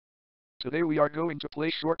Today we are going to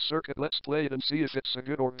play Short Circuit. Let's play it and see if it's a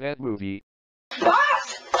good or bad movie.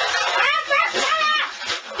 Boss!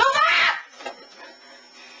 Go back!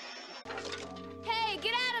 Hey,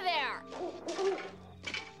 get out of there!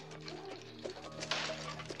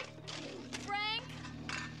 Frank?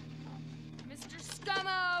 Mr.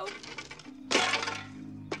 Scummo?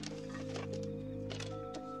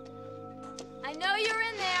 I know you're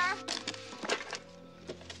in there.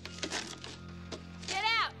 Get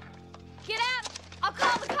out! Get out! I'll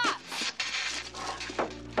call the cops!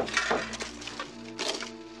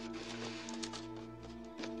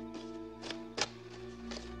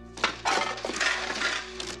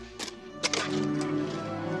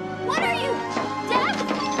 What are you, deaf?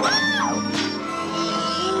 Whoa!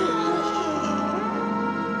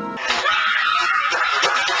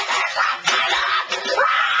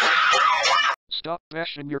 Stop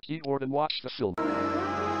bashing your keyboard and watch the film. Oh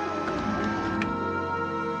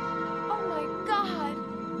my God!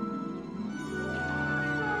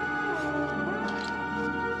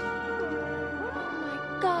 Oh my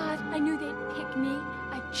God! I knew they'd pick me.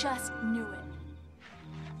 I just knew it.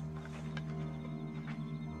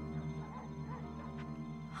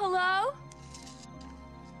 Hello?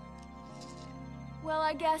 Well,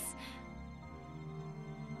 I guess...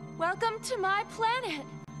 Welcome to my planet.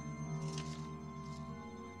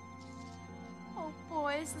 Oh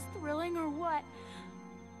boy, is this thrilling or what?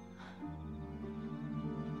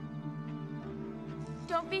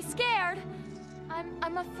 Don't be scared.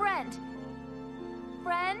 I'm a friend.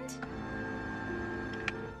 Friend?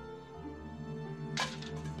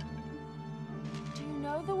 Do you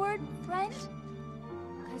know the word friend?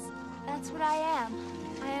 Because that's what I am.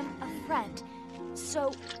 I am a friend.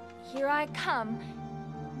 So here I come.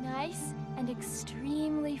 Nice and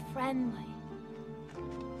extremely friendly.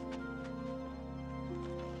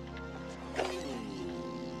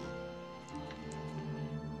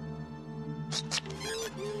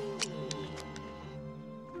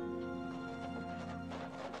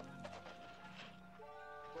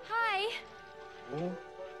 Hi.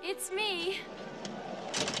 It's me.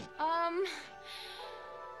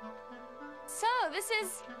 So this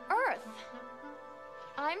is Earth.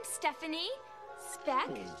 I'm Stephanie Speck.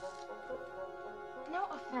 No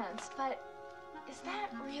offense, but is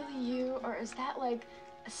that really you, or is that like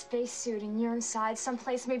a spacesuit and you're inside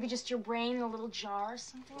someplace, maybe just your brain in a little jar or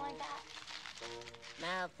something like that?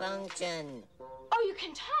 Malfunction. Oh, you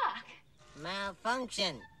can talk.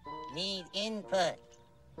 Malfunction. Need input.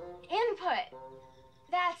 Input.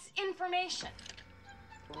 That's information.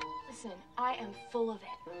 Listen, I am full of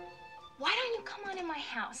it. Why don't you come on in my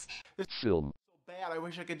house? Film. So bad, I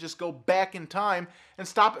wish I could just go back in time and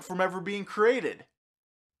stop it from ever being created.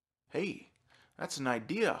 Hey, that's an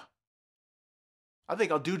idea. I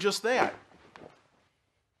think I'll do just that.